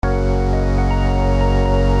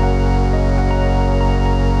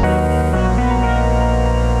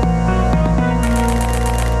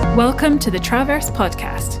Welcome to the Traverse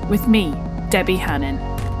Podcast with me, Debbie Hannon.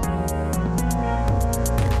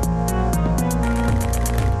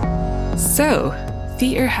 So,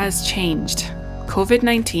 theatre has changed.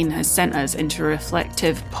 COVID-19 has sent us into a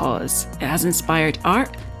reflective pause. It has inspired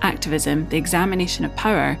art, activism, the examination of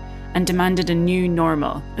power, and demanded a new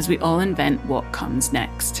normal as we all invent what comes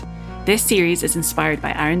next. This series is inspired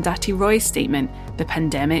by Arundhati Roy's statement, "The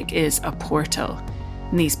pandemic is a portal."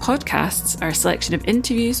 And these podcasts are a selection of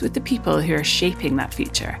interviews with the people who are shaping that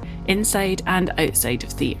future, inside and outside of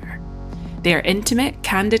theatre. They are intimate,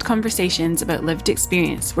 candid conversations about lived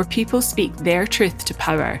experience where people speak their truth to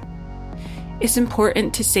power. It's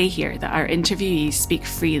important to say here that our interviewees speak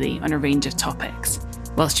freely on a range of topics.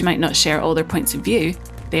 Whilst you might not share all their points of view,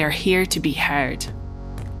 they are here to be heard.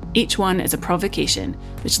 Each one is a provocation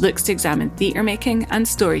which looks to examine theatre making and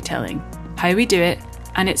storytelling, how we do it,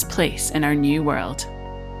 and its place in our new world.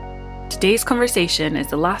 Today's conversation is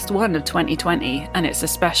the last one of 2020, and it's a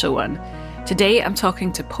special one. Today I'm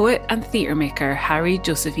talking to poet and theatre maker Harry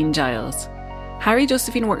Josephine Giles. Harry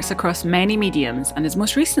Josephine works across many mediums and has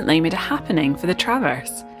most recently made a happening for the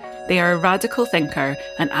Traverse. They are a radical thinker,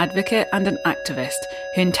 an advocate and an activist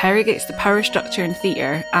who interrogates the power structure in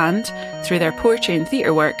theatre and, through their poetry and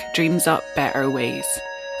theatre work, dreams up better ways,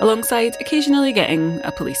 alongside occasionally getting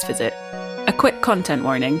a police visit. A quick content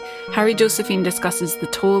warning, Harry Josephine discusses the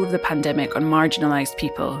toll of the pandemic on marginalised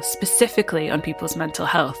people, specifically on people's mental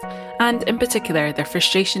health, and in particular their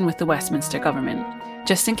frustration with the Westminster government,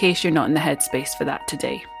 just in case you're not in the headspace for that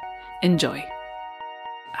today. Enjoy.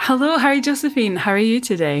 Hello, Harry Josephine. How are you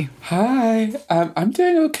today? Hi, I'm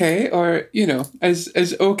doing okay, or,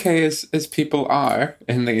 as okay as people are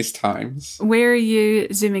in these times. Where are you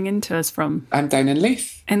zooming into us from? I'm down in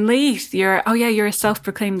Leith. In Leith? You're a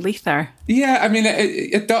self-proclaimed Leither. Yeah, I mean,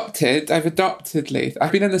 I've adopted Leith.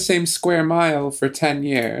 I've been in the same square mile for 10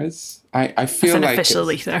 years. I feel like it's an official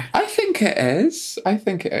Leither. I think it is.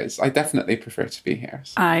 I definitely prefer to be here.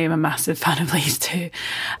 So. I am a massive fan of Leith too.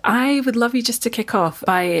 I would love you just to kick off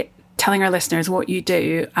by telling our listeners what you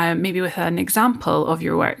do, maybe with an example of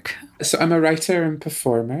your work. So I'm a writer and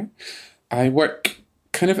performer. I work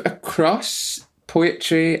kind of across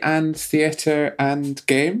poetry and theatre and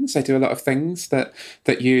games. I do a lot of things that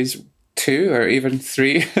use 2 or even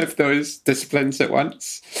 3 of those disciplines at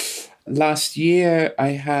once. Last year, I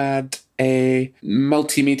had a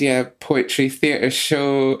multimedia poetry theatre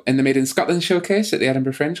show in the Made in Scotland showcase at the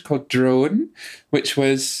Edinburgh Fringe called Drone, which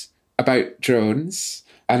was about drones.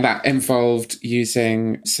 And that involved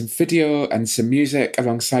using some video and some music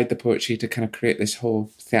alongside the poetry to kind of create this whole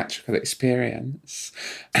theatrical experience.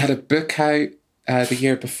 I had a book out the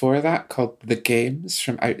year before that called The Games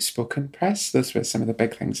from Outspoken Press. Those were some of the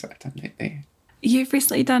big things that I've done lately. You've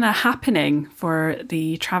recently done a happening for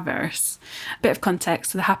the Traverse. A bit of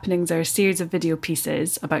context, the happenings are a series of video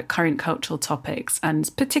pieces about current cultural topics, and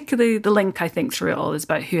particularly the link, I think, through it all is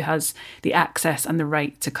about who has the access and the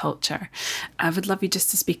right to culture. I would love you just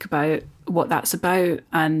to speak about what that's about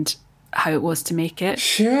and how it was to make it.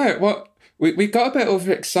 Sure. Well, we got a bit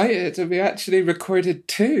overexcited and we actually recorded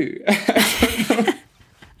 2.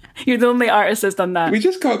 You're the only artist that's done that. We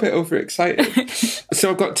just got a bit overexcited.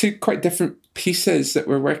 So I've got 2 quite different pieces that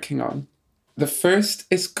we're working on. The first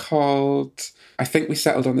is called, I think we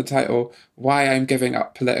settled on the title, Why I'm Giving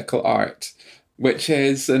Up Political Art, which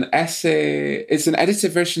is an essay. It's an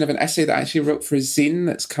edited version of an essay that I actually wrote for a zine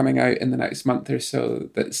that's coming out in the next month or so,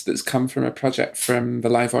 that's come from a project from the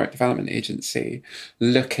Live Art Development Agency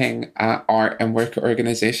looking at art and worker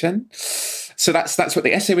organisation. So that's what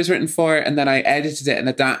the essay was written for, and then I edited it and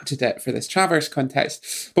adapted it for this Traverse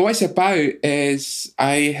context. But what it's about is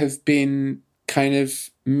I have been kind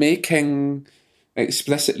of making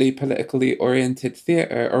explicitly politically oriented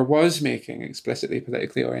theatre, or was making explicitly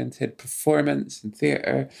politically oriented performance and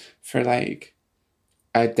theatre for like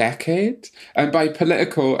a decade. And by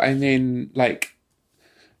political, I mean like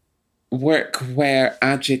work where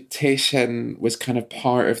agitation was kind of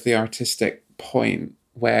part of the artistic point.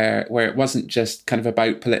 Where it wasn't just kind of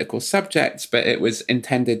about political subjects, but it was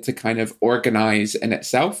intended to kind of organise in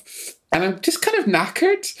itself. And I'm just kind of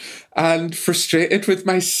knackered and frustrated with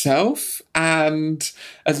myself and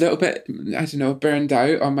a little bit, burned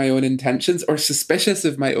out on my own intentions or suspicious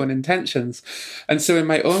of my own intentions. And so in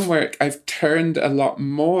my own work, I've turned a lot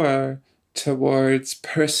more towards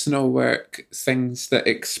personal work, things that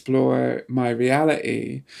explore my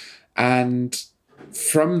reality. And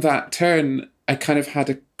from that turn, I kind of had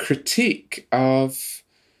a critique of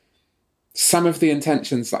some of the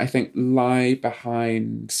intentions that I think lie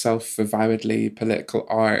behind self-avowedly political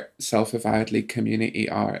art, self-avowedly community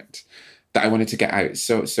art. that I wanted to get out.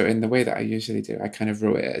 So in the way that I usually do, I kind of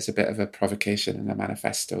wrote it as a bit of a provocation and a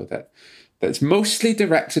manifesto that's mostly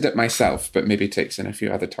directed at myself, but maybe takes in a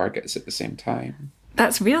few other targets at the same time.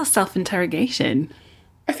 That's real self-interrogation.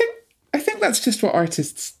 I think that's just what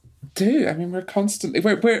artists do. I mean, we're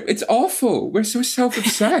it's awful. We're so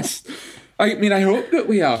self-obsessed. I mean, I hope that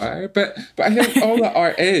we are, but I think all that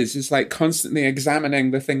art is like constantly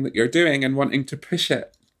examining the thing that you're doing and wanting to push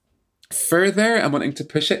it further and wanting to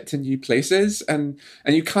push it to new places. And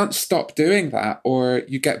you can't stop doing that or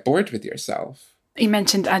you get bored with yourself. You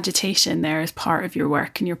mentioned agitation there as part of your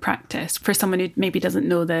work and your practice. For someone who maybe doesn't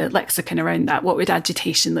know the lexicon around that, what would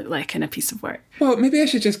agitation look like in a piece of work? Well, maybe I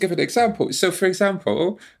should just give an example. So, for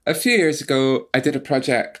example, a few years ago, I did a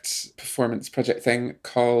performance project thing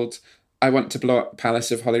called I Want to Blow Up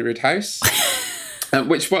Palace of Holyrood House,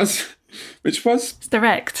 which was... It's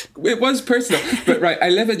direct. It was personal. But right, I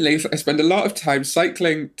live in Leith. I spend a lot of time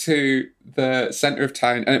cycling to the centre of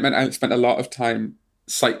town, and it meant I spent a lot of time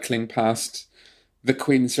cycling past the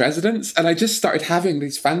Queen's residence, and I just started having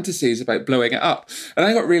these fantasies about blowing it up. And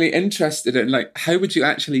I got really interested in, like, how would you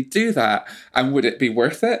actually do that? And would it be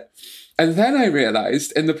worth it? And then I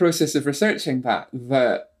realised in the process of researching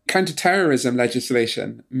that counter-terrorism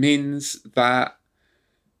legislation means that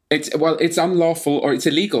it's unlawful, or it's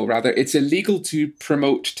illegal, rather. It's illegal to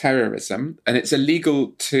promote terrorism, and it's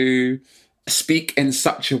illegal to speak in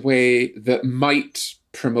such a way that might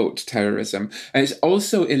promote terrorism. And it's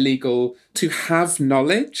also illegal to have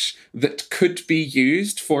knowledge that could be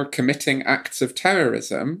used for committing acts of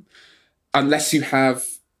terrorism unless you have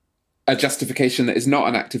a justification that is not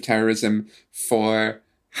an act of terrorism for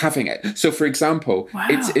having it. So, for example, wow.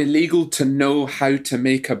 It's illegal to know how to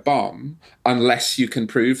make a bomb unless you can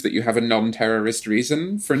prove that you have a non-terrorist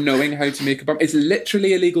reason for knowing how to make a bomb. It's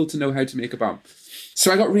literally illegal to know how to make a bomb.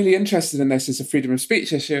 So I got really interested in this as a freedom of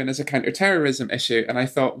speech issue and as a counter-terrorism issue. And I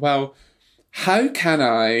thought, well, how can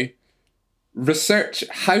I research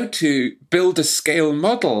how to build a scale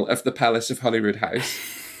model of the Palace of Holyrood House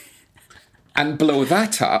and blow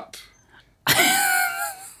that up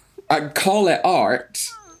and call it art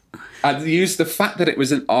and use the fact that it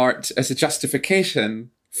was an art as a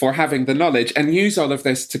justification for having the knowledge, and use all of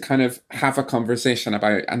this to kind of have a conversation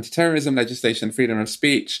about anti-terrorism legislation, freedom of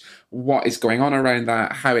speech, what is going on around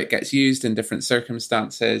that, how it gets used in different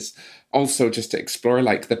circumstances. Also just to explore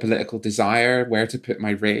like the political desire, where to put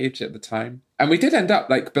my rage at the time. And we did end up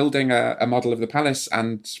like building a model of the palace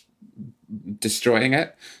and destroying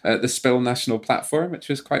it at the Spill National Platform, which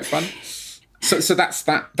was quite fun. So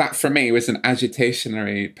that for me was an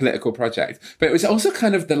agitationary political project. But it was also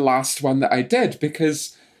kind of the last one that I did,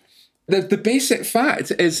 because the basic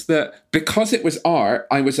fact is that because it was art,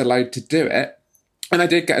 I was allowed to do it. And I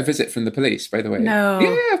did get a visit from the police, by the way. No.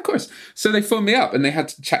 Yeah, of course. So they phoned me up and they had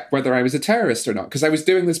to check whether I was a terrorist or not, because I was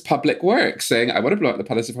doing this public work saying, I want to blow up the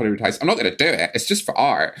Palace of Holyrood House. I'm not going to do it. It's just for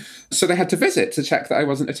art. So they had to visit to check that I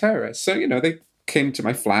wasn't a terrorist. So, they came to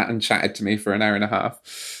my flat and chatted to me for an hour and a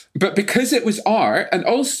half. But because it was art, and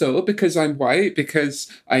also because I'm white,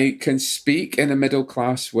 because I can speak in a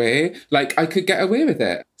middle-class way, like, I could get away with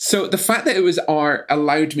it. So the fact that it was art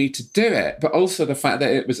allowed me to do it, but also the fact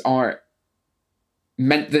that it was art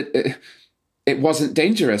meant that it wasn't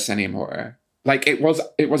dangerous anymore. Like, it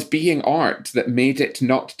was being art that made it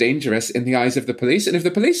not dangerous in the eyes of the police. And if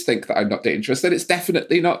the police think that I'm not dangerous, then it's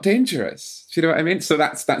definitely not dangerous. Do you know what I mean? So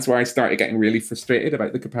that's where I started getting really frustrated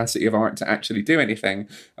about the capacity of art to actually do anything.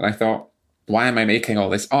 And I thought, why am I making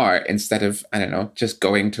all this art instead of, I don't know, just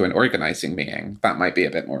going to an organising meeting? That might be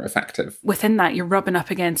a bit more effective. Within that, you're rubbing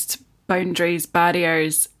up against boundaries,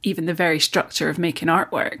 barriers, even the very structure of making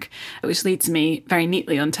artwork, which leads me very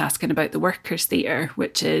neatly on to asking about the Workers' Theatre,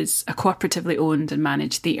 which is a cooperatively owned and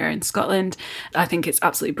managed theatre in Scotland. I think it's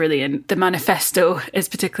absolutely brilliant. The manifesto is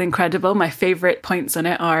particularly incredible. My favourite points on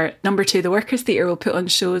it are, 2, the Workers' Theatre will put on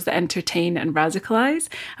shows that entertain and radicalise,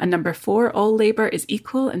 and 4, all labour is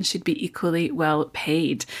equal and should be equally well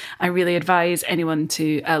paid. I really advise anyone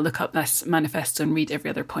to look up this manifesto and read every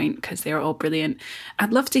other point, because they are all brilliant.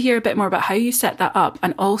 I'd love to hear a bit more about how you set that up,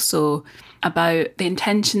 and also about the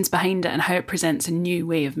intentions behind it and how it presents a new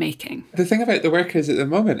way of making. The thing about the Workers at the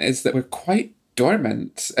moment is that we're quite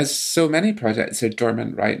dormant, as so many projects are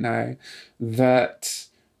dormant right now, that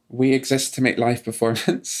we exist to make live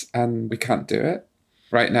performance and we can't do it.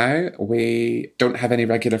 Right now, we don't have any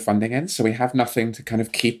regular funding in, so we have nothing to kind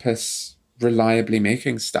of keep us reliably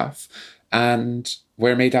making stuff. And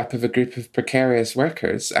we're made up of a group of precarious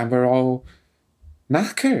workers, and we're all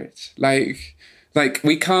knackered. Like, Like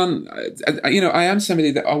we can't, I am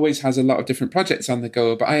somebody that always has a lot of different projects on the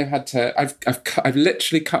go, but I have had to, I've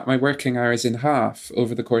literally cut my working hours in half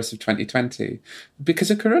over the course of 2020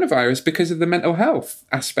 because of coronavirus, because of the mental health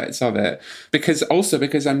aspects of it, because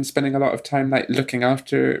I'm spending a lot of time like looking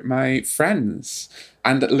after my friends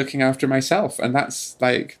and looking after myself. And that's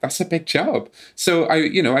a big job. So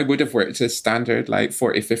I would have worked a standard like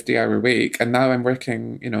 40, 50 hour week. And now I'm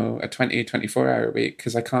working, a 20, 24 hour week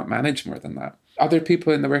because I can't manage more than that. Other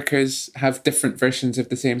people in the workers have different versions of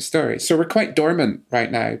the same story. So we're quite dormant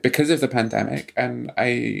right now because of the pandemic. And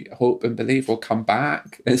I hope and believe we'll come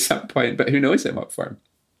back at some point, but who knows in what form.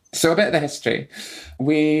 So a bit of the history.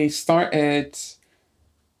 We started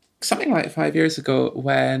something like 5 years ago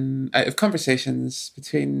when, out of conversations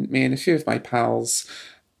between me and a few of my pals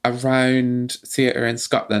around theatre in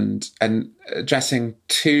Scotland and addressing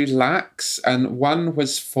two lacks. And one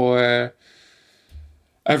was for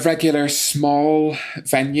a regular small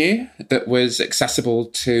venue that was accessible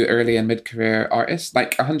to early and mid-career artists,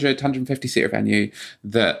 like 150 seater venue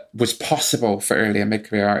that was possible for early and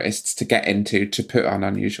mid-career artists to get into to put on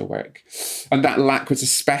unusual work. And that lack was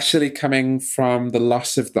especially coming from the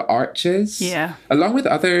loss of the Arches. Yeah. Along with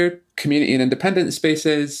other community and independent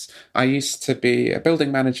spaces. I used to be a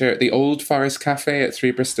building manager at the Old Forest Cafe at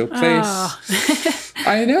 3 Bristol Place. Oh.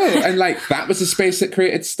 I know. And that was a space that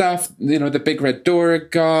created stuff. The Big Red Door had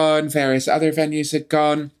gone, various other venues had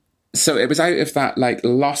gone. So it was out of that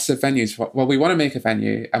loss of venues. Well, we want to make a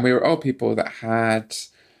venue. And we were all people that had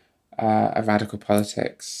a radical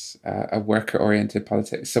politics, a worker-oriented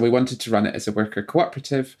politics. So we wanted to run it as a worker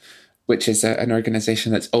cooperative, which is an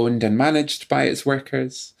organisation that's owned and managed by its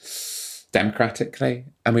workers democratically.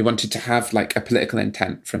 And we wanted to have a political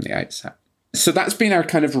intent from the outset. So that's been our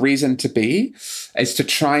kind of reason to be, is to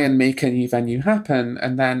try and make a new venue happen.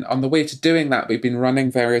 And then on the way to doing that, we've been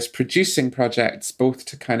running various producing projects, both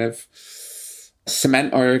to kind of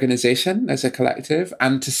cement our organisation as a collective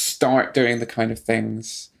and to start doing the kind of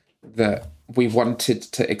things that we wanted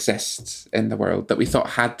to exist in the world, that we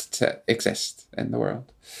thought had to exist in the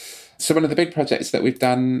world. So one of the big projects that we've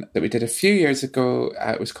done, that we did a few years ago,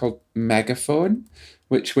 was called Megaphone,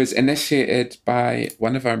 which was initiated by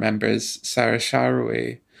one of our members, Sarah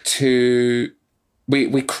Sharowy,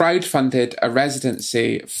 we crowdfunded a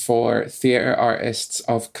residency for theatre artists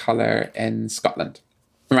of colour in Scotland.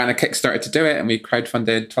 We ran a Kickstarter to do it and we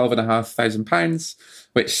crowdfunded £12,500,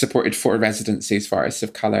 which supported 4 residencies for artists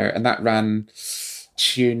of colour. And that ran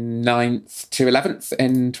June 9th to 11th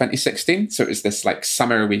in 2016. So it was this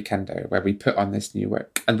summer weekender where we put on this new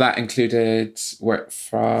work. And that included work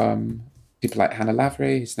from people like Hannah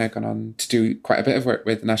Lavery, who's now gone on to do quite a bit of work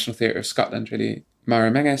with the National Theatre of Scotland, really.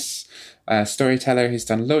 Maura Mingus, a storyteller who's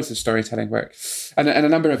done loads of storytelling work, and a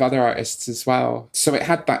number of other artists as well. So it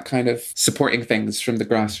had that kind of supporting things from the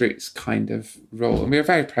grassroots kind of role. And we were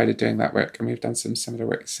very proud of doing that work, and we've done some similar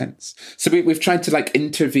work since. So we've tried to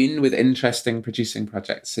intervene with interesting producing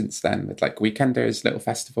projects since then, with weekenders, little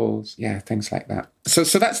festivals, things like that. So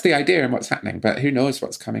that's the idea and what's happening, but who knows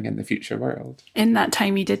what's coming in the future world. In that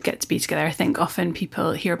time you did get to be together, I think often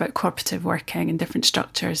people hear about cooperative working and different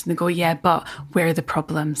structures and they go, yeah, but where are the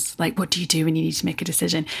problems? What do you do when you need to make a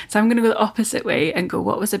decision? So I'm going to go the opposite way and go,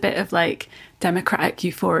 what was a bit of democratic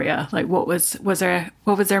euphoria? What was there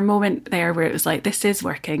a moment there where it was this is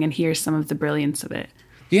working and here's some of the brilliance of it?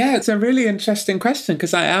 Yeah, it's a really interesting question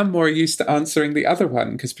because I am more used to answering the other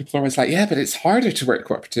one because people are always yeah, but it's harder to work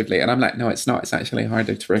cooperatively. And I'm no, it's not. It's actually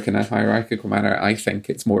harder to work in a hierarchical manner. I think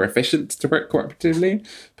it's more efficient to work cooperatively,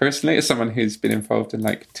 personally, as someone who's been involved in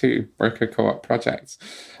 2 worker co-op projects.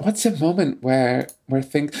 What's a moment where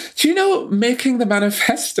things... Do you know, making the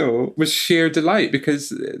manifesto was sheer delight because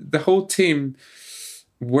the whole team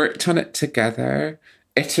worked on it together,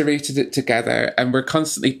 iterated it together, and we're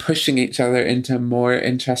constantly pushing each other into more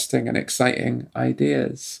interesting and exciting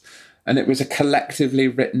ideas. And it was a collectively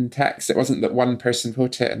written text. It wasn't that one person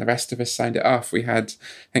wrote it and the rest of us signed it off. We had,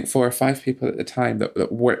 I think, 4 or 5 people at the time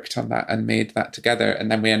that worked on that and made that together.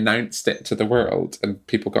 And then we announced it to the world and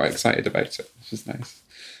people got excited about it, which is nice.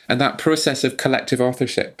 And that process of collective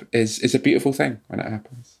authorship is a beautiful thing when it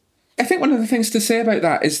happens. I think one of the things to say about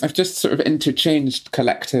that is I've just sort of interchanged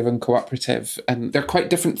collective and cooperative, and they're quite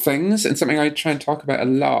different things. And something I try and talk about a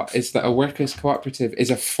lot is that a workers' cooperative is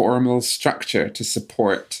a formal structure to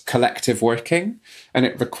support collective working, and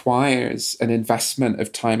it requires an investment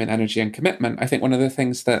of time and energy and commitment. I think one of the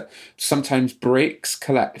things that sometimes breaks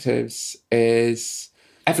collectives is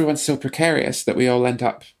everyone's so precarious that we all end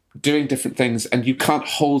up doing different things, and you can't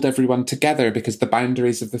hold everyone together because the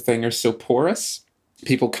boundaries of the thing are so porous.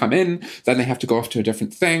 People come in, then they have to go off to a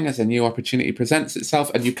different thing as a new opportunity presents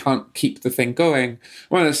itself, and you can't keep the thing going.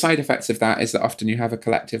 One of the side effects of that is that often you have a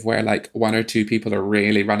collective where like one or two people are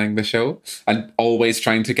really running the show and always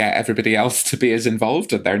trying to get everybody else to be as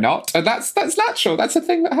involved, and they're not. And that's natural. That's a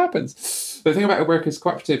thing that happens. The thing about a workers'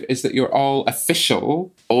 cooperative is that you're all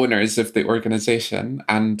official owners of the organisation,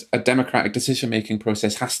 and a democratic decision-making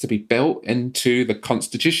process has to be built into the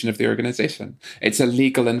constitution of the organisation. It's a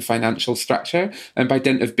legal and financial structure, and by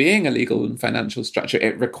dint of being a legal and financial structure,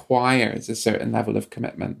 it requires a certain level of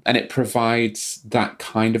commitment, and it provides that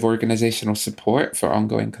kind of organisational support for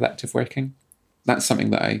ongoing collective working. That's something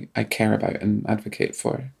that I care about and advocate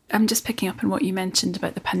for. I'm just picking up on what you mentioned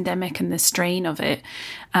about the pandemic and the strain of it.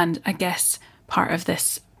 And I guess part of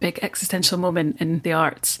this big existential moment in the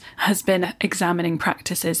arts has been examining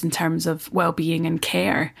practices in terms of well-being and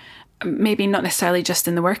care. Maybe not necessarily just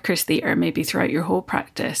in the workers' theatre, maybe throughout your whole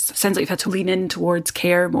practice. Sounds like you've had to lean in towards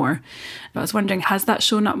care more. But I was wondering, has that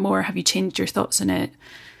shown up more? Have you changed your thoughts on it?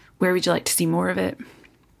 Where would you like to see more of it?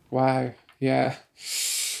 Wow, yeah.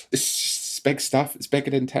 It's big stuff. It's big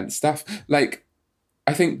and intense stuff. Like,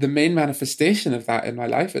 I think the main manifestation of that in my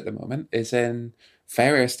life at the moment is in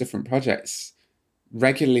various different projects,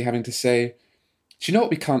 regularly having to say, do you know what?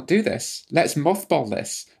 We can't do this. Let's mothball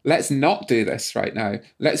this. Let's not do this right now.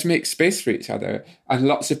 Let's make space for each other. And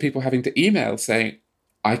lots of people having to email saying,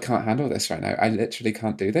 I can't handle this right now. I literally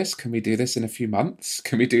can't do this. Can we do this in a few months?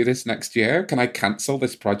 Can we do this next year? Can I cancel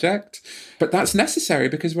this project? But that's necessary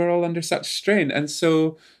because we're all under such strain. And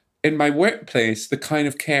so in my workplace, the kind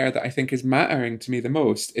of care that I think is mattering to me the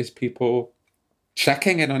most is people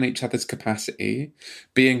checking in on each other's capacity,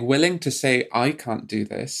 being willing to say, I can't do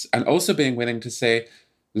this, and also being willing to say,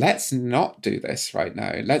 let's not do this right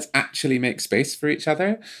now. Let's actually make space for each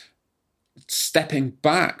other. Stepping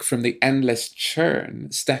back from the endless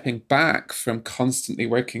churn, stepping back from constantly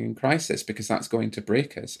working in crisis, because that's going to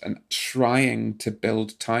break us, and trying to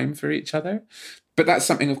build time for each other. But that's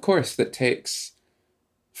something, of course, that takes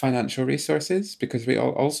financial resources, because we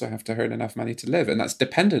all also have to earn enough money to live, and that's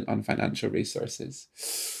dependent on financial resources.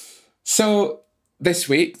 So this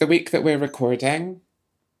week, the week that we're recording,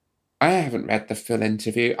 I haven't read the full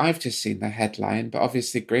interview. I've just seen the headline, but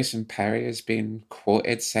obviously Grayson Perry has been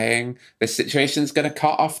quoted saying the situation's going to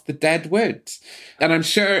cut off the dead wood. And I'm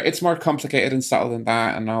sure it's more complicated and subtle than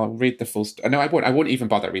that, and I'll read the full story. No, I won't even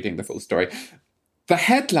bother reading the full story. The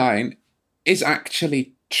headline is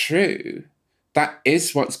actually true. That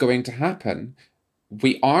is what's going to happen.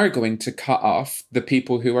 We are going to cut off the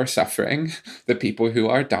people who are suffering, the people who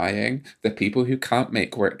are dying, the people who can't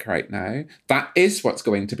make work right now. That is what's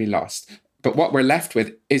going to be lost. But what we're left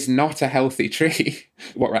with is not a healthy tree.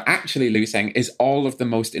 What we're actually losing is all of the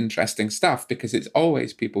most interesting stuff, because it's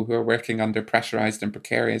always people who are working under pressurized and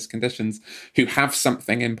precarious conditions who have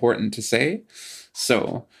something important to say.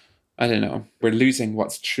 So, I don't know, we're losing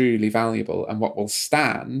what's truly valuable, and what will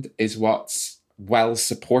stand is what's well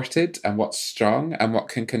supported and what's strong and what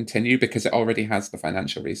can continue because it already has the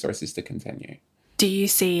financial resources to continue. Do you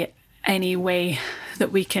see any way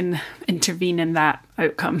that we can intervene in that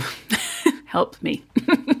outcome? Help me.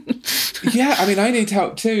 Yeah, I mean, I need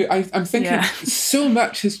help too. I'm thinking so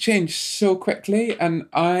much has changed so quickly, and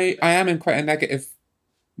I am in quite a negative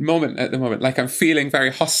moment at the moment. Like, I'm feeling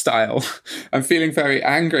very hostile. I'm feeling very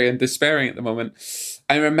angry and despairing at the moment.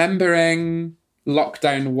 I'm remembering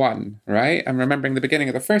lockdown 1, right? I'm remembering the beginning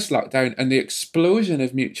of the first lockdown and the explosion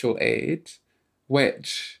of mutual aid,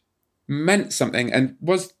 which meant something and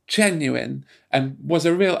was genuine and was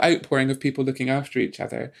a real outpouring of people looking after each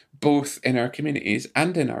other, both in our communities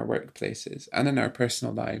and in our workplaces and in our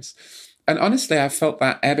personal lives. And honestly, I felt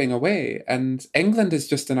that ebbing away. And England has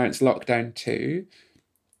just announced lockdown 2.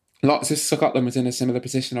 Lots of Scotland was in a similar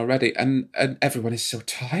position already, and everyone is so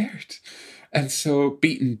tired and so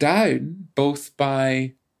beaten down, both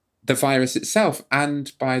by the virus itself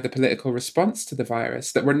and by the political response to the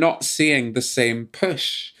virus, that we're not seeing the same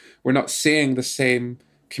push. We're not seeing the same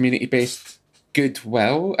community-based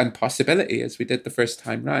goodwill and possibility as we did the first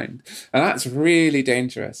time round. And that's really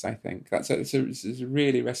dangerous, I think. It's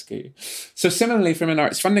really risky. So similarly, from an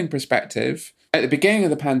arts funding perspective, at the beginning of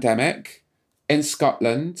the pandemic, in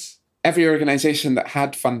Scotland, every organisation that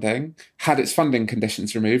had funding had its funding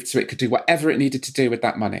conditions removed so it could do whatever it needed to do with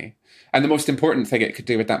that money. And the most important thing it could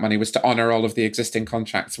do with that money was to honour all of the existing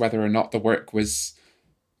contracts, whether or not the work was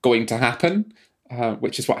going to happen,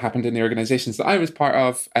 which is what happened in the organisations that I was part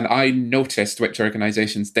of. And I noticed which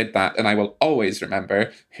organisations did that, and I will always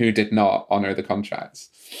remember who did not honour the contracts.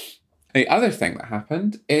 The other thing that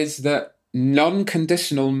happened is that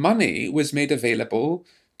non-conditional money was made available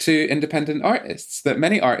to independent artists, that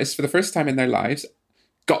many artists, for the first time in their lives,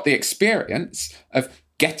 got the experience of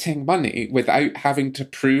getting money without having to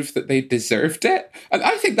prove that they deserved it. And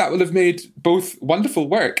I think that will have made both wonderful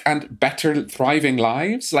work and better thriving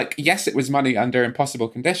lives. Like, yes, it was money under impossible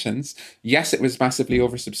conditions. Yes, it was massively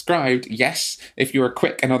oversubscribed. Yes, if you were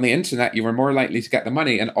quick and on the internet, you were more likely to get the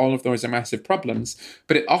money, and all of those are massive problems.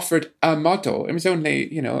 But it offered a model. It was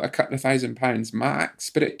only, a couple of £1,000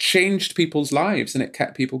 max, but it changed people's lives and it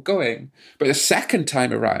kept people going. But the second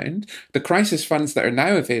time around, the crisis funds that are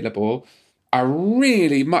now available are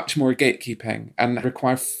really much more gatekeeping and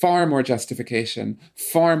require far more justification,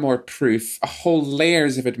 far more proof, a whole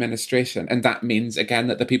layers of administration. And that means, again,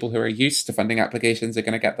 that the people who are used to funding applications are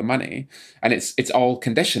going to get the money. And it's all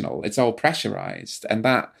conditional, it's all pressurized. And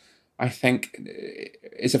that, I think,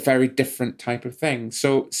 is a very different type of thing.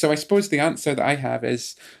 So I suppose the answer that I have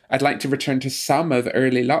is I'd like to return to some of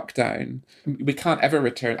early lockdown. We can't ever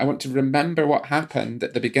return. I want to remember what happened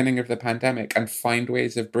at the beginning of the pandemic and find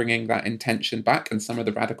ways of bringing that intention back and some of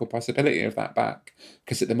the radical possibility of that back.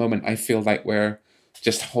 Because at the moment, I feel like we're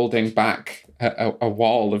just holding back a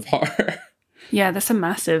wall of horror. Yeah, that's a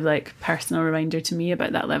massive, personal reminder to me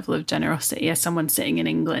about that level of generosity as someone sitting in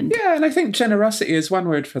England. Yeah, and I think generosity is one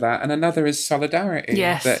word for that, and another is solidarity.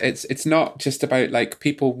 Yes. That it's not just about,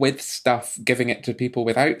 people with stuff giving it to people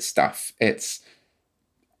without stuff. It's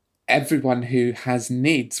everyone who has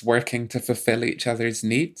needs working to fulfill each other's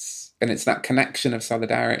needs. And it's that connection of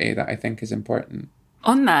solidarity that I think is important.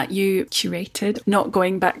 On that, you curated Not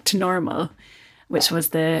Going Back to Normal, which was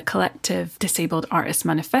the collective Disabled Artists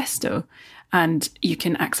Manifesto. And you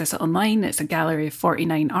can access it online. It's a gallery of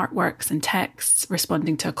 49 artworks and texts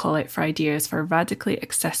responding to a call out for ideas for a radically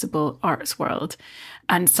accessible arts world.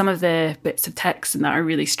 And some of the bits of text in that are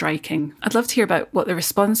really striking. I'd love to hear about what the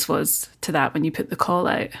response was to that when you put the call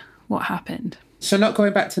out. What happened? So Not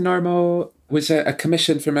Going Back to Normal was a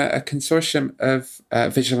commission from a consortium of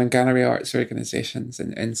visual and gallery arts organisations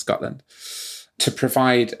in Scotland to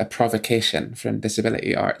provide a provocation from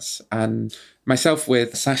disability arts. And myself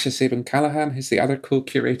with Sasha Sabin-Callahan, who's the other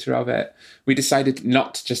co-curator of it, we decided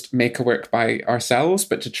not to just make a work by ourselves,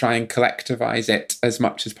 but to try and collectivise it as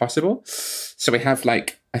much as possible. So we have,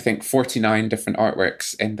 I think, 49 different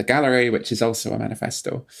artworks in the gallery, which is also a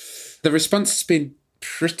manifesto. The response has been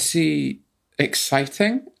pretty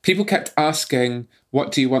exciting. People kept asking,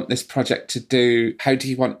 what do you want this project to do? How do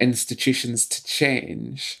you want institutions to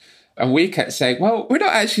change? And we kept saying, well, we're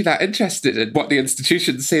not actually that interested in what the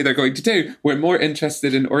institutions say they're going to do. We're more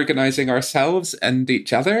interested in organising ourselves and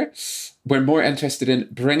each other. We're more interested in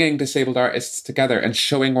bringing disabled artists together and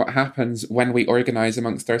showing what happens when we organise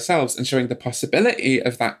amongst ourselves and showing the possibility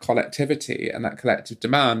of that collectivity and that collective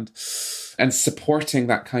demand and supporting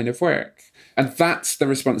that kind of work. And that's the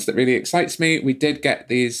response that really excites me. We did get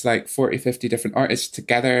these 40, 50 different artists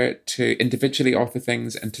together to individually offer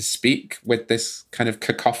things and to speak with this kind of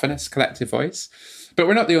cacophonous collective voice. But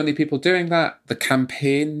we're not the only people doing that. The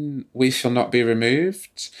campaign, We Shall Not Be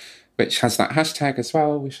Removed, which has that hashtag as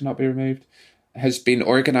well, We Shall Not Be Removed, has been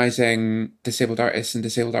organising disabled artists and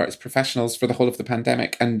disabled arts professionals for the whole of the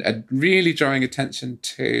pandemic and really drawing attention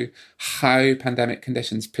to how pandemic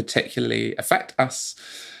conditions particularly affect us.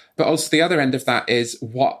 But also the other end of that is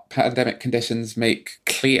what pandemic conditions make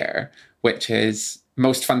clear, which is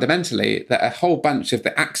most fundamentally that a whole bunch of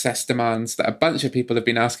the access demands that a bunch of people have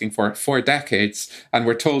been asking for decades and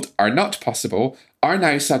were told are not possible are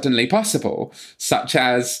now suddenly possible, such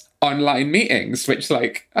as online meetings, which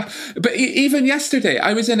but even yesterday,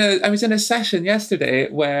 I was in a session yesterday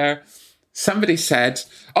where somebody said,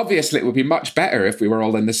 obviously it would be much better if we were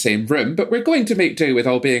all in the same room, but we're going to make do with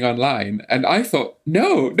all being online. And I thought,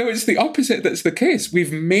 no, it's the opposite that's the case.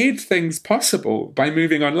 We've made things possible by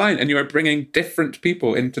moving online, and you are bringing different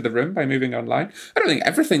people into the room by moving online. I don't think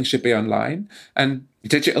everything should be online. And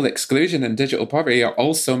digital exclusion and digital poverty are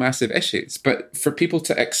also massive issues. But for people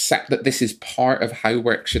to accept that this is part of how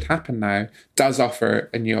work should happen now does offer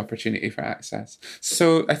a new opportunity for access.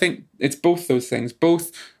 So I think it's both those things.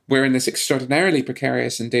 Both we're in this extraordinarily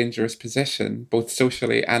precarious and dangerous position, both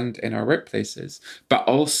socially and in our workplaces, but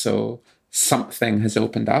also something has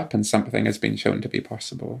opened up and something has been shown to be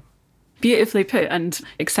possible. Beautifully put and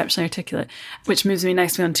exceptionally articulate, which moves me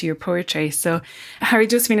nicely onto your poetry. So Harry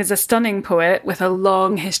Josephine is a stunning poet with a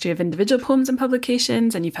long history of individual poems and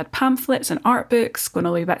publications, and you've had pamphlets and art books going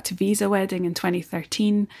all the way back to Visa Wedding in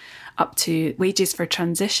 2013, up to Wages for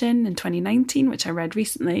Transition in 2019, which I read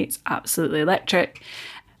recently. It's absolutely electric.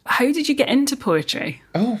 How did you get into poetry?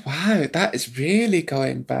 Oh, wow, that is really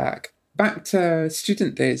going back to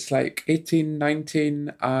student days, 18,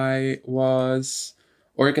 19, I was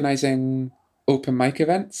organising open mic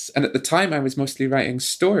events. And at the time I was mostly writing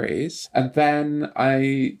stories. And then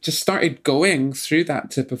I just started going through that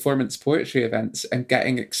to performance poetry events and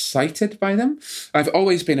getting excited by them. I've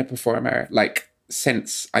always been a performer, like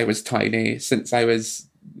since I was tiny, since I was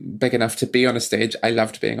big enough to be on a stage. I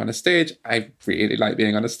loved being on a stage. I really like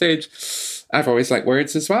being on a stage. I've always liked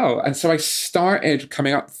words as well. And so I started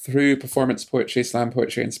coming up through performance poetry, slam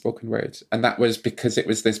poetry, and spoken word. And that was because it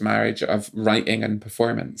was this marriage of writing and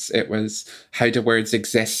performance. It was, how do words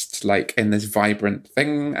exist like in this vibrant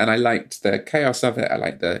thing? And I liked the chaos of it. I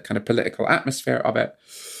liked the kind of political atmosphere of it.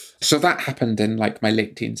 So that happened in like my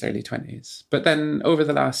late teens, early 20s. But then over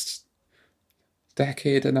the last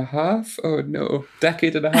decade and a half,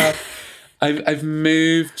 I've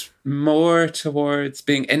moved more towards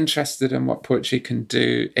being interested in what poetry can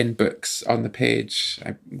do in books on the page.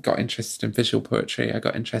 I got interested in visual poetry. I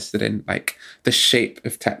got interested in like the shape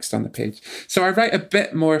of text on the page. So I write a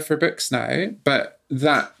bit more for books now, but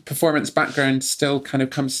that performance background still kind of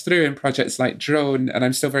comes through in projects like Drone, and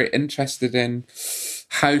I'm still very interested in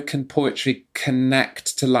how can poetry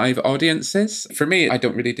connect to live audiences. For me, I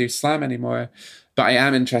don't really do slam anymore, but I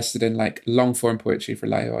am interested in like long form poetry for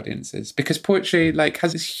live audiences, because poetry like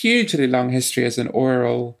has this hugely long history as an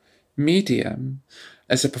oral medium,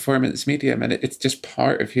 as a performance medium, and it's just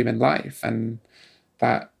part of human life, and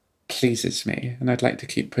that pleases me, and I'd like to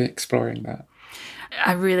keep exploring that.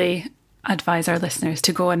 I really advise our listeners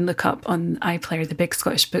to go and look up on iPlayer, the Big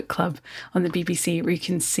Scottish Book Club on the BBC, where you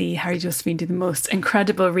can see Harry Josephine do the most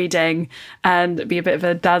incredible reading and be a bit of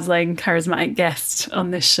a dazzling, charismatic guest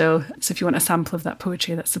on this show. So if you want a sample of that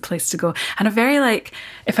poetry, that's the place to go. And a very, like,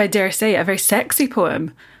 if I dare say it, a very sexy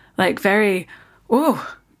poem, like very,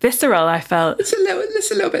 visceral, I felt. It's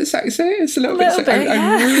a little bit sexy. It's a little bit sexy.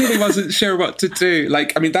 I really wasn't sure what to do.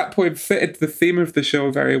 Like, I mean, that poem fitted the theme of the show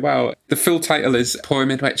very well. The full title is Poem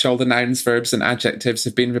in which all the nouns, verbs and adjectives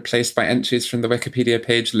have been replaced by entries from the Wikipedia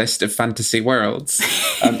page List of Fantasy Worlds.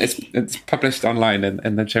 It's published online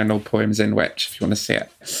in the journal Poems in Which, if you want to see it.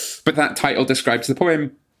 But that title describes the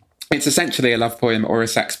poem. It's essentially a love poem or a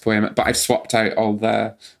sex poem, but I've swapped out all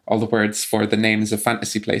the words for the names of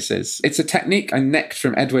fantasy places. It's a technique I nicked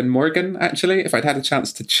from Edwin Morgan, actually. If I'd had a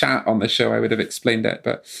chance to chat on the show, I would have explained it.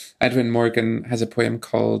 But Edwin Morgan has a poem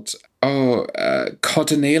called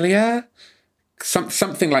Codinalia?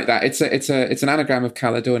 Something like that. It's an anagram of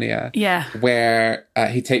Caledonia, where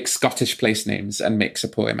he takes Scottish place names and makes a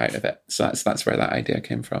poem out of it. So that's where that idea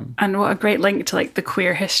came from. And what a great link to like the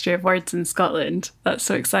queer history of words in Scotland. That's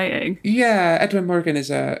so exciting. Yeah, Edwin Morgan is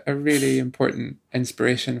a really important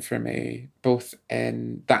inspiration for me, both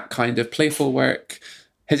in that kind of playful work,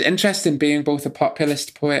 his interest in being both a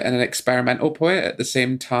populist poet and an experimental poet at the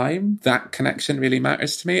same time. That connection really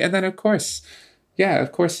matters to me. And then, of course,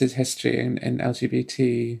 his history in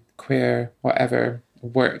LGBT, queer, whatever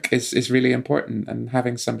work is really important. And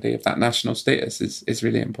having somebody of that national status is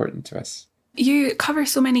really important to us. You cover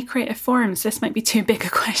so many creative forms. This might be too big a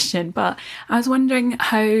question, but I was wondering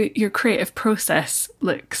how your creative process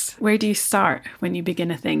looks. Where do you start when you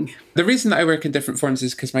begin a thing? The reason that I work in different forms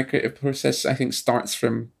is because my creative process, I think, starts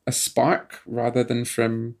from a spark rather than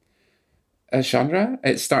from a genre.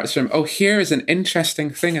 It starts from, here is an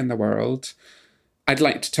interesting thing in the world. I'd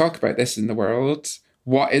like to talk about this in the world.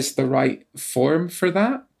 What is the right form for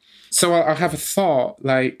that? So I'll have a thought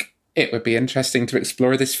like, it would be interesting to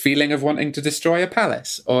explore this feeling of wanting to destroy a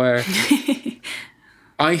palace. Or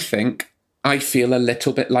I think I feel a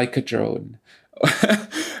little bit like a drone.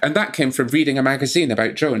 And that came from reading a magazine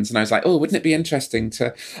about drones. And I was like, wouldn't it be interesting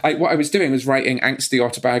to... what I was doing was writing angsty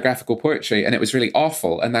autobiographical poetry, and it was really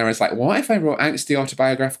awful. And then I was like, what if I wrote angsty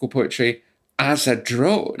autobiographical poetry as a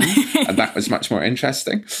drone? And that was much more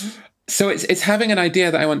interesting. So it's having an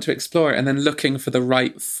idea that I want to explore and then looking for the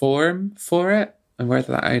right form for it, and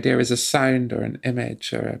whether that idea is a sound or an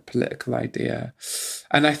image or a political idea.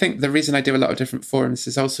 And I think the reason I do a lot of different forms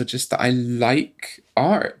is also just that I like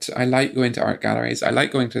art. I like going to art galleries. I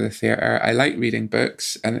like going to the theatre. I like reading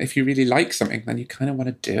books. And if you really like something, then you kind of want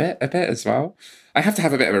to do it a bit as well. I have to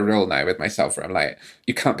have a bit of a rule now with myself where I'm like,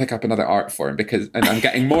 you can't pick up another art form, because and I'm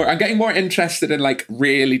getting more interested in like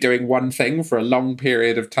really doing one thing for a long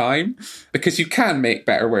period of time, because you can make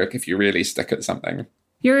better work if you really stick at something.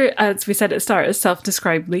 You're, as we said at the start, a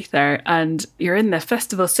self-described Leither, and you're in the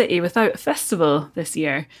festival city without a festival this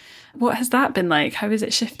year. What has that been like? How has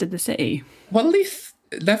it shifted the city? Well, Leith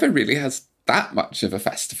never really has that much of a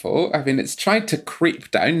festival. I mean, it's tried to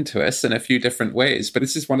creep down to us in a few different ways, but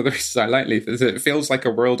this is one of the reasons I like Leith, is it feels like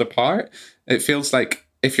a world apart. It feels like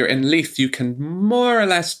if you're in Leith, you can more or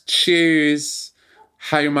less choose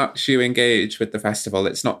how much you engage with the festival.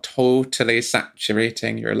 It's not totally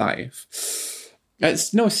saturating your life.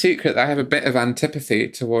 It's no secret that I have a bit of antipathy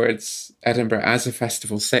towards Edinburgh as a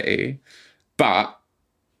festival city, but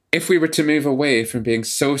if we were to move away from being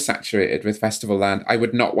so saturated with festival land, I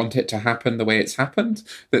would not want it to happen the way it's happened.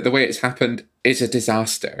 That the way it's happened is a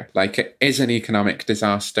disaster. Like, it is an economic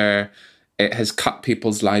disaster. It has cut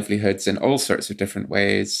people's livelihoods in all sorts of different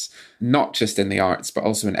ways, not just in the arts, but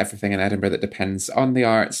also in everything in Edinburgh that depends on the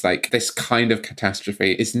arts. Like, this kind of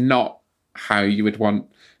catastrophe is not how you would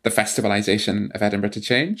want the festivalisation of Edinburgh to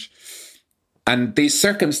change. And these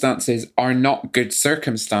circumstances are not good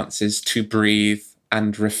circumstances to breathe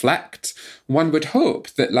and reflect. One would hope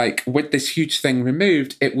that, like, with this huge thing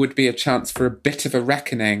removed, it would be a chance for a bit of a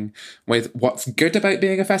reckoning with what's good about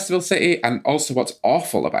being a festival city and also what's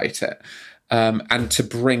awful about it. And to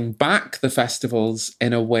bring back the festivals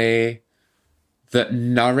in a way that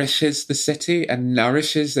nourishes the city and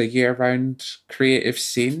nourishes the year-round creative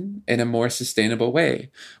scene in a more sustainable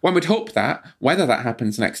way. One would hope that. Whether that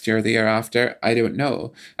happens next year or the year after, I don't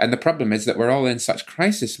know. And the problem is that we're all in such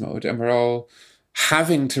crisis mode and we're all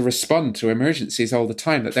having to respond to emergencies all the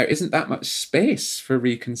time that there isn't that much space for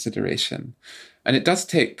reconsideration. And it does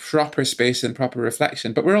take proper space and proper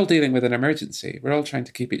reflection, but we're all dealing with an emergency. We're all trying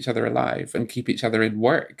to keep each other alive and keep each other in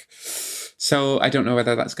work. So I don't know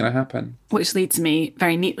whether that's going to happen. Which leads me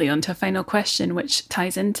very neatly onto a final question, which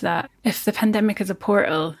ties into that. If the pandemic is a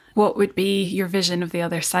portal, what would be your vision of the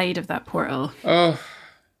other side of that portal? Oh,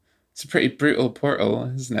 it's a pretty brutal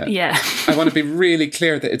portal, isn't it? Yeah. I want to be really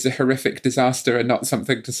clear that it's a horrific disaster and not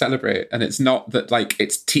something to celebrate. And it's not that, like,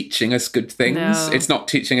 it's teaching us good things. No. It's not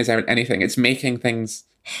teaching us anything. It's making things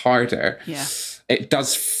harder. Yeah. It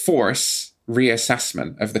does force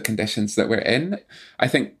reassessment of the conditions that we're in. I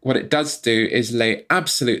think what it does do is lay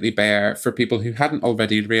absolutely bare for people who hadn't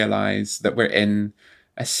already realised that we're in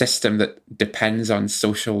a system that depends on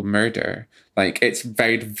social murder. Like, it's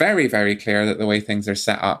very, very, very clear that the way things are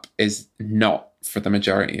set up is not for the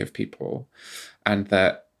majority of people, and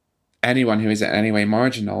that anyone who is in any way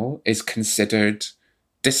marginal is considered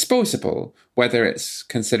disposable, whether it's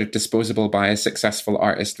considered disposable by a successful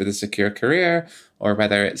artist with a secure career, or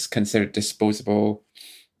whether it's considered disposable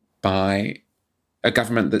by a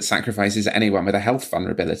government that sacrifices anyone with a health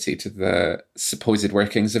vulnerability to the supposed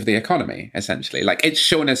workings of the economy, essentially. Like, it's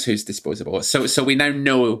shown us who's disposable. So we now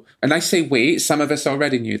know, and I say we, some of us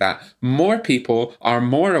already knew that. More people are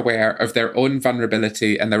more aware of their own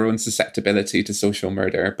vulnerability and their own susceptibility to social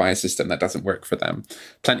murder by a system that doesn't work for them.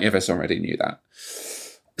 Plenty of us already knew that.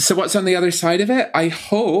 So what's on the other side of it? I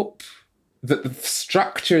hope that the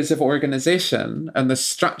structures of organisation and the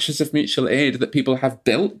structures of mutual aid that people have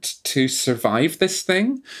built to survive this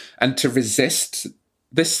thing and to resist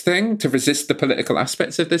this thing, to resist the political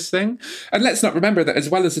aspects of this thing. And let's not remember that as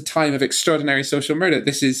well as a time of extraordinary social murder,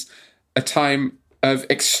 this is a time of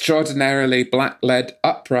extraordinarily Black-led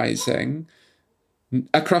uprising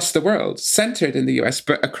across the world, centred in the US,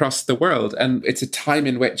 but across the world. And it's a time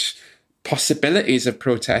in which possibilities of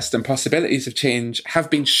protest and possibilities of change have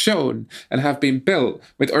been shown and have been built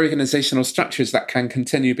with organizational structures that can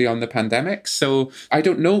continue beyond the pandemic. So I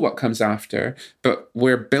don't know what comes after, but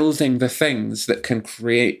we're building the things that can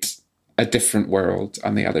create a different world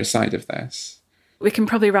on the other side of this. We can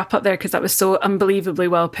probably wrap up there because that was so unbelievably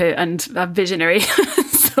well put and visionary.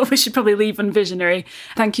 So we should probably leave on visionary.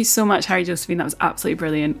 Thank you so much, Harry Josephine. That was absolutely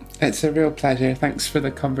brilliant. It's a real pleasure. Thanks for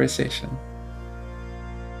the conversation.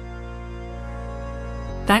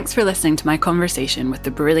 Thanks for listening to my conversation with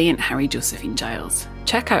the brilliant Harry Josephine Giles.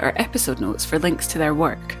 Check out our episode notes for links to their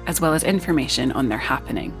work, as well as information on their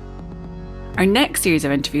happening. Our next series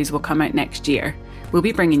of interviews will come out next year. We'll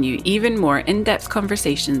be bringing you even more in-depth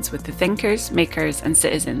conversations with the thinkers, makers, and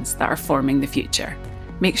citizens that are forming the future.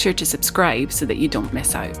 Make sure to subscribe so that you don't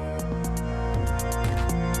miss out.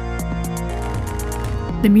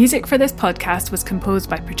 The music for this podcast was composed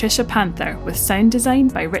by Patricia Panther with sound design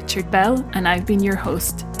by Richard Bell, and I've been your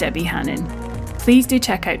host, Debbie Hannon. Please do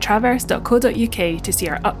check out traverse.co.uk to see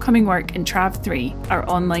our upcoming work in Trav 3, our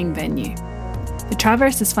online venue. The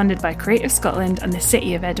Traverse is funded by Creative Scotland and the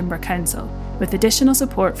City of Edinburgh Council, with additional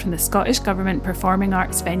support from the Scottish Government Performing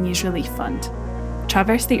Arts Venues Relief Fund.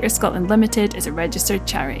 Traverse Theatre Scotland Limited is a registered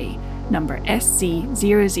charity, number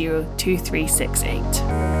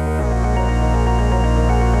SC002368.